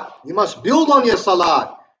salat. You must build on your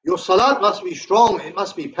salat. Your salat must be strong. It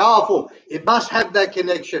must be powerful. It must have that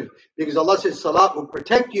connection. Because Allah says salat will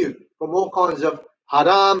protect you from all kinds of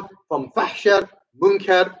haram, from fahsha,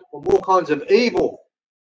 munkar, from all kinds of evil.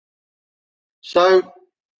 So,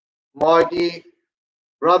 my dear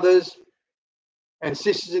brothers and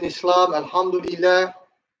sisters in Islam, alhamdulillah,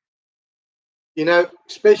 you know,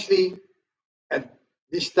 especially at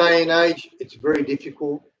this day and age, it's very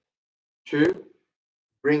difficult to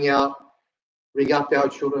bring up our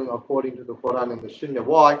children according to the Quran and the Sunnah.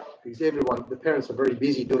 Why? Because the parents are very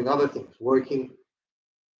busy doing other things, working.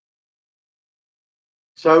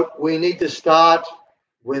 So we need to start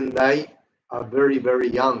when they are very, very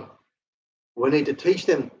young. We need to teach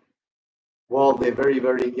them while they're very,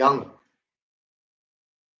 very young.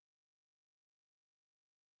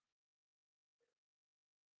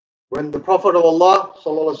 When the Prophet of Allah,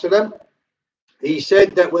 sallallahu alaihi wasallam, he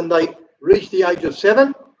said that when they reach the age of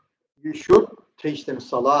 7, you should teach them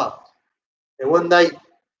salat. And when they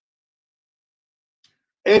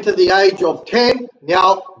enter the age of 10,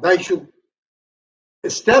 now they should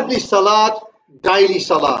establish salat, daily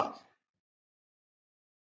salat.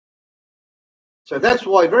 So that's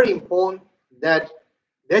why very important that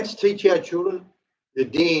let's teach our children the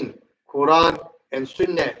deen, Quran and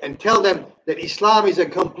Sunnah, and tell them that Islam is a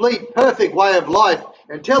complete, perfect way of life,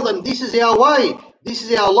 and tell them this is our way, this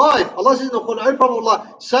is our life. Allah says in the Quran, Prophet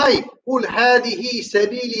Allah, say, قُلْ هَذِهِ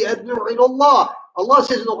سَبِيلِي أَدْعُو إِلَى اللَّهِ. Allah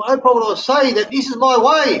says in the Quran, Prophet Allah, say that this is my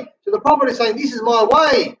way. So the Prophet is saying, this is my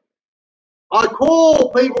way. I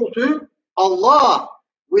call people to Allah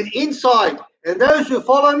with insight, and those who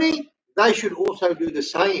follow me, they should also do the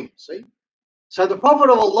same. See? So the Prophet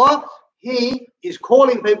of Allah, he is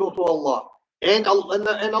calling people to Allah. And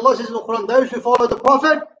Allah says in the Quran, those who follow the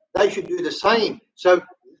Prophet, they should do the same. So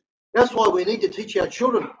that's why we need to teach our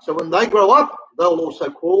children. So when they grow up, they'll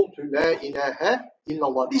also call to La ilaha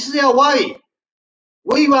illallah. This is our way.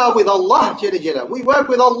 We are with Allah, we work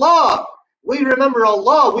with Allah. We remember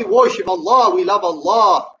Allah, we worship Allah, we love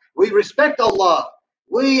Allah, we respect Allah,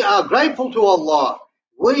 we are grateful to Allah,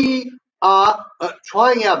 we are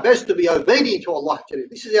trying our best to be obedient to Allah.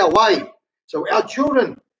 This is our way. So our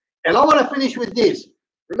children, and I want to finish with this.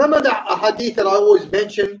 Remember that a hadith that I always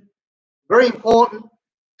mention, very important,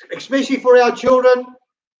 especially for our children.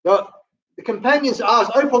 The companions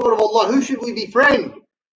asked, O Prophet of Allah, who should we befriend?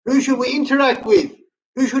 Who should we interact with?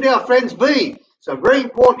 Who should our friends be? So very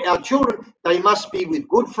important, our children, they must be with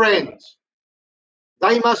good friends.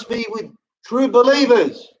 They must be with true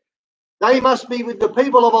believers. They must be with the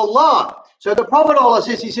people of Allah. So the Prophet of Allah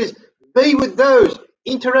says, he says, be with those,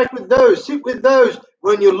 interact with those, sit with those.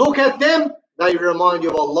 When you look at them, they remind you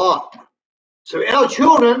of Allah. So our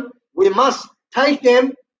children, we must take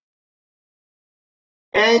them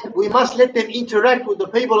and we must let them interact with the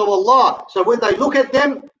people of Allah. So when they look at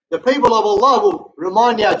them, the people of Allah will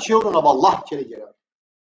remind our children of Allah.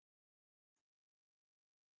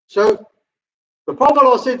 So the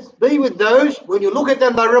Prophet said, be with those, when you look at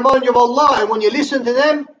them, they remind you of Allah, and when you listen to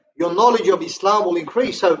them, your knowledge of Islam will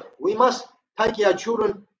increase. So we must take our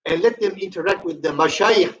children and let them interact with the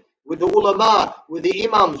Shaykh, with the ulama, with the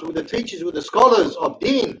imams, with the teachers, with the scholars of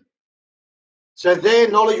deen. So their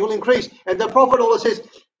knowledge will increase. And the Prophet always says,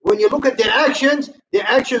 when you look at their actions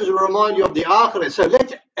will remind you of the akhirah. So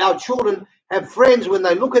let our children have friends. When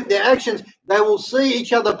they look at their actions, they will see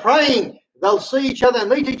each other praying. They'll see each other and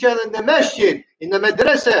meet each other in the masjid, in the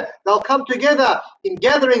madrasa. They'll come together in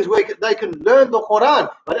gatherings where they can learn the Quran.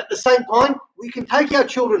 But at the same time, we can take our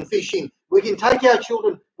children fishing. We can take our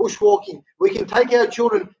children bushwalking. We can take our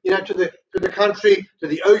children, to the country, to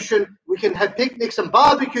the ocean. We can have picnics and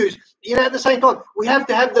barbecues. At the same time, we have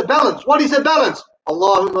to have the balance. What is the balance?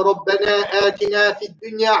 Allahumma rabbana atina fid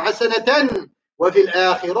dunya hasanatan wa fil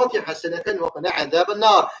akhirati hasanatan wa qina adhaban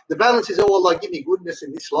nar. The balance is, oh Allah, give me goodness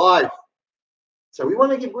in this life. So we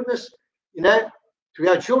want to give goodness, to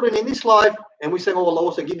our children in this life, and we say, oh Allah,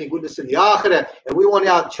 also give me goodness in the akhirah. And we want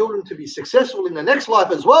our children to be successful in the next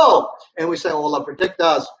life as well. And we say, oh Allah, protect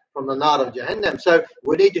us from the nar of Jahannam. So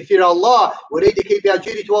we need to fear Allah. We need to keep our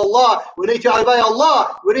duty to Allah. We need to obey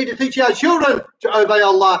Allah. We need to teach our children to obey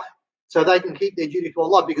Allah so they can keep their duty to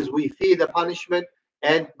Allah, because we fear the punishment.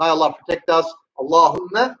 And may Allah protect us.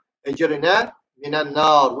 Allahumma ajirna minan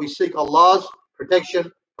nar. We seek Allah's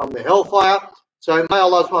protection from the hellfire. So may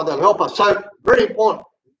Allah subhanahu wa ta'ala help us. So very important.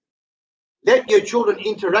 Let your children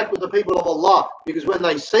interact with the people of Allah, because when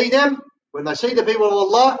they see them, when they see the people of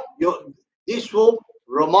Allah, this will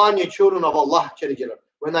remind your children of Allah.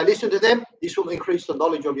 When they listen to them, this will increase the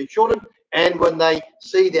knowledge of your children. And when they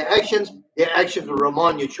see their actions will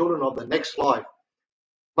remind your children of the next life.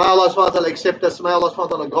 May Allah subhanahu wa ta'ala accept us. May Allah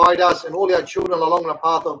subhanahu wa ta'ala guide us and all our children along the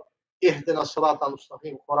path of Ihdina Sirat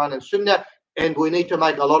al-Mustaqim, Quran and Sunnah. And we need to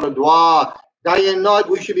make a lot of dua. Day and night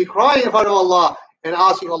we should be crying in front of Allah and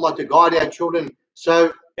asking Allah to guide our children,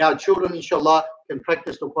 so our children, inshallah, can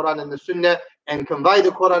practice the Quran and the Sunnah and convey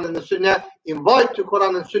the Quran and the Sunnah, invite to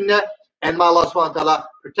Quran and Sunnah. And may Allah subhanahu wa ta'ala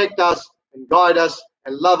protect us and guide us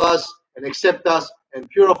and love us and accept us and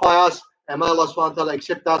purify us. And may Allah subhanahu wa ta'ala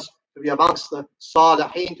accept us to be amongst the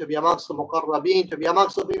Salihin, to be amongst the Muqarrabeen, to be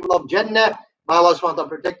amongst the people of Jannah. May Allah subhanahu wa ta'ala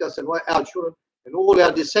protect us and our children and all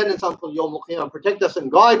our descendants until Yawm al-Qiyamah. Protect us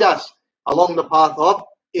and guide us along the path of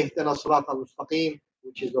Ihdina Sirat al-Mustaqim,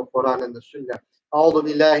 which is the Quran and the Sunnah. أعوذ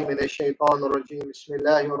بالله من الشيطان الرجيم. بسم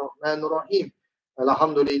الله الرحمن الرحيم.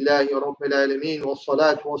 الحمد لله رب العالمين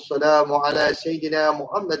والصلاة والسلام على سيدنا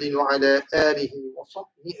محمد وعلى آله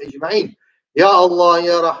وصحبه أجمعين. يا الله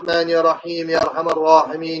يا رحمن يا رحيم يا أرحم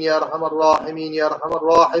الراحمين يا أرحم الراحمين يا أرحم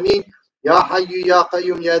الراحمين يا حي يا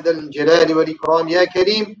قيوم يا ذا الجلال والإكرام يا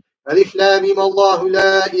كريم. ألف لام ميم الله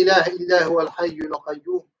لا إله إلا هو الحي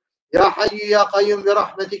القيوم. يا حي يا قيوم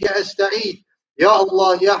برحمتك أستعيذ. يا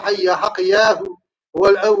الله يا حي يا حق يا هو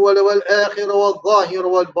الأول والآخر والظاهر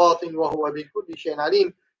والباطن وهو بكل شيء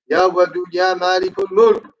عليم. يا ودود يا مالك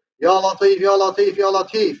الملك يا لطيف يا لطيف يا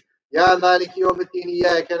لطيف يا مالك يوم الدين.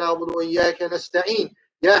 إياك نعبد وإياك نستعين.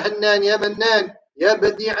 يا حنان يا منان يا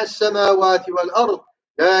بديع السماوات والأرض.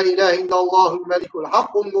 لا إله إلا الله الملك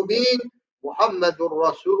الحق المبين محمد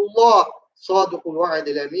رسول الله صادق الوعد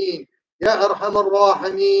الأمين. يا أرحم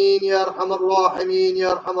الراحمين يا أرحم الراحمين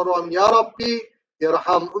يا أرحم الراحمين يا ربي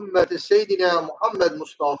ارحم أمة سيدنا محمد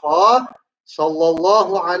مصطفى صلى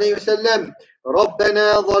الله عليه وسلم.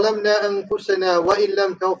 ربنا ظلمنا أنفسنا وإن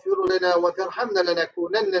لم تغفر لنا وترحمنا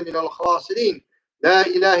لنكونن من الخاسرين. لا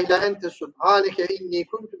إله إلا أنت سبحانك إني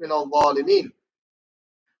كنت من الظالمين.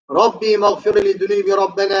 ربي مغفر لذنوب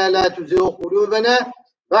ربنا لا تزغ قلوبنا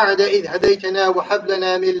بعد إذ هديتنا وهب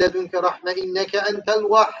لنا من لدنك رحمة إنك أنت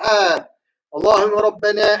الوهاب. اللهم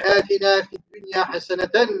ربنا آتنا في الدنيا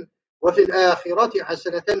حسنة وفي الآخرة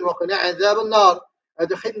حسنة وقنا عذاب النار.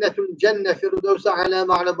 أدخلنا الجنة فردوس على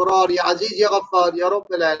مع الأبرار يا عزيز يا غفار يا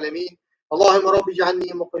رب العالمين. اللهم رب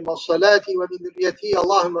اجعلني مقيم الصلاة ومن ذريتي.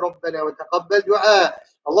 اللهم ربنا وتقبل دعاء.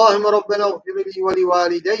 اللهم ربنا اغفر لي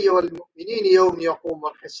ولوالدي والمؤمنين يوم يقوم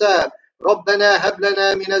الحساب. ربنا هب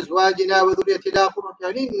لنا من أزواجنا وذريتنا قرة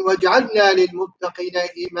أعين واجعلنا للمتقين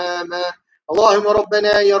إماما. اللهم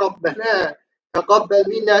ربنا يا ربنا تقبل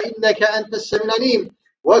منا إنك أنت السميع العليم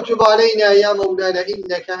وتب علينا يا مولانا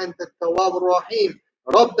إنك أنت التواب الرحيم.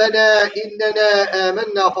 ربنا إننا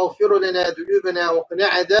آمنا فاغفر لنا ذنوبنا وقنا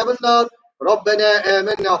عذاب النار. ربنا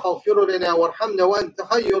آمنا فاغفر لنا وارحمنا وأنت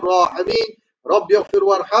خير الراحمين. رب اغفر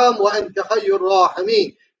وارحم وأنت خير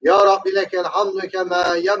الراحمين. يا رب لك الحمد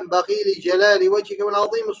كما ينبغي لجلال وجهك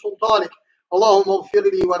والعظيم سلطانك. اللهم اغفر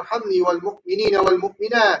لي وارحمني والمؤمنين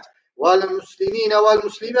والمؤمنات والمسلمين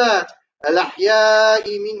والمسلمات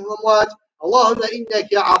الأحياء منهم والأموات. اللهم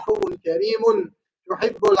إنك عفو كريم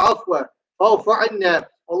تحب العفو فاعف عنا.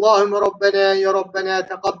 اللهم ربنا يا ربنا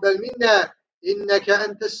تقبل منا إنك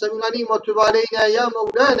أنت السميع العليم وتب علينا يا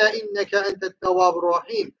مولانا إنك أنت التواب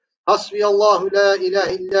الرحيم. حسبي الله لا إله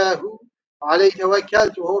إلا هو عليه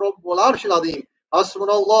توكلت وهو رب العرش العظيم.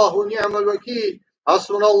 حسبنا الله ونعم الوكيل.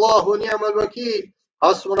 حسبنا الله ونعم الوكيل.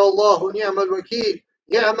 حسبنا الله ونعم الوكيل.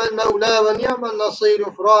 نعم المولى ونعم النصير.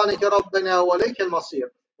 غفرانك ربنا وإليك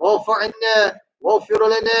المصير. واعف عنا واغفر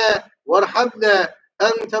لنا وارحمنا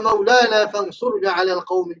أنت مولانا فانصرنا على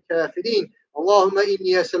القوم الكافرين. اللهم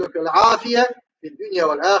إني أسألك العافية في الدنيا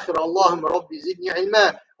والآخرة. اللهم رب زدني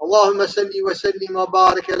علما. اللهم صل وسلم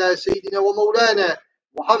وبارك على سيدنا ومولانا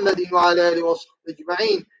محمد وعلى آله وصحبه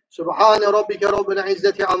أجمعين. سبحان ربك رب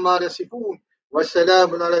العزة عما يصفون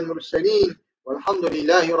وسلام على المرسلين والحمد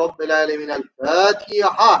لله رب العالمين.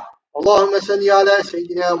 الفاتحة. اللهم صل على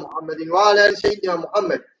سيدنا محمد وعلى آل سيدنا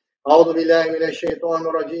محمد. أعوذ بالله من الشيطان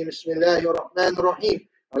الرجيم. بسم الله الرحمن الرحيم.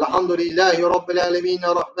 الحمد لله رب العالمين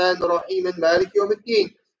الرحمن الرحيم مالك يوم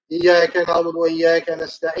الدين. إياك نعبد وإياك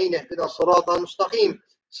نستعين. اهدنا الصراط المستقيم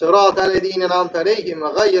صراط الذين أنعمت عليهم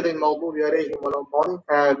غير المغضوب عليهم ولا الضالين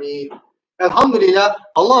آمين. Alhamdulillah,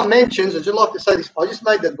 Allah mentions, I'd just like to say this, I just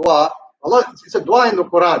made the dua. Allah, it's a dua in the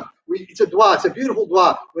Quran. It's a dua, it's a beautiful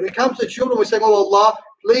dua. When it comes to children, we say, oh Allah,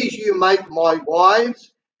 please you make my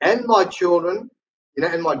wives and my children,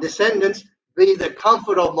 and my descendants be the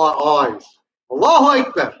comfort of my eyes. Allahu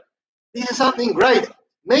Akbar. This is something great.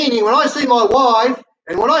 Meaning, when I see my wife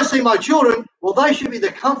and when I see my children, well, they should be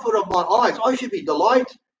the comfort of my eyes. I should be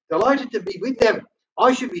delighted to be with them.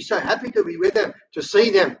 I should be so happy to be with them, to see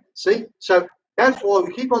them. See? So that's why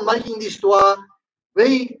we keep on making this dua.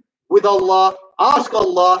 Be with Allah, ask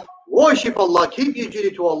Allah, worship Allah, keep your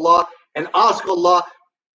duty to Allah, and ask Allah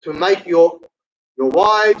to make your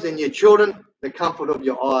wives and your children the comfort of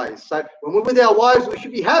your eyes. So when we're with our wives, we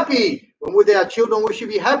should be happy. When we're with our children, we should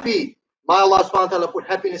be happy. May Allah subhanahu wa ta'ala put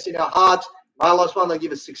happiness in our hearts. May Allah subhanahu wa ta'ala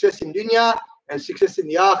give us success in dunya and success in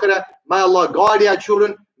the akhirah. May Allah guide our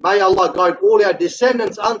children. May Allah guide all our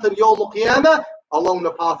descendants until Yawm al-Qiyamah along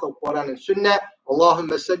the path of Quran and Sunnah.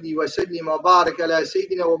 Allahumma salli wa sallim wa barak ala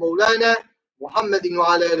Sayyidina wa Mawlana Muhammadin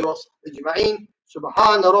wa ala alihi wa sahbihi ajma'in.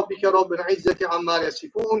 Subhana rabbika rabbil izzati amma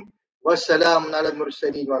yasifun. والسلام على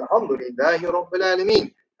المرسلين والحمد لله رب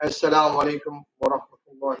العالمين. السلام عليكم ورحمة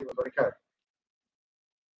الله وبركاته.